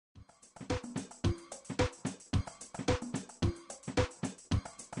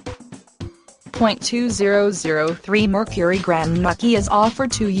1.2003 Mercury Grand Marquis is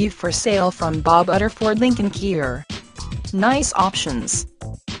offered to you for sale from Bob Utterford Lincoln Kia. Nice options: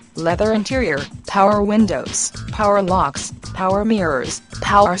 leather interior, power windows, power locks, power mirrors,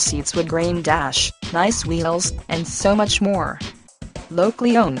 power seats with grain dash, nice wheels, and so much more.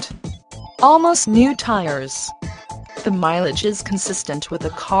 Locally owned. Almost new tires. The mileage is consistent with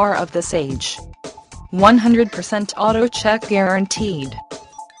a car of this age. 100% auto check guaranteed.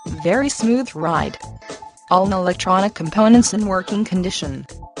 Very smooth ride. All electronic components in working condition.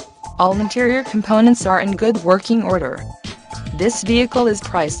 All interior components are in good working order. This vehicle is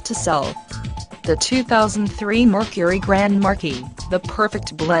priced to sell. The 2003 Mercury Grand Marquis, the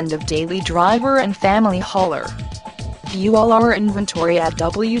perfect blend of daily driver and family hauler. View all our inventory at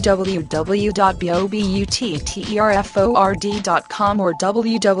www.bobutterford.com or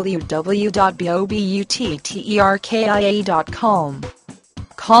www.bobutterkia.com.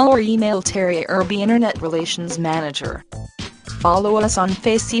 Call or email Terry Irby, Internet Relations Manager. Follow us on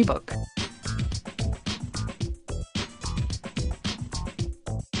Facebook.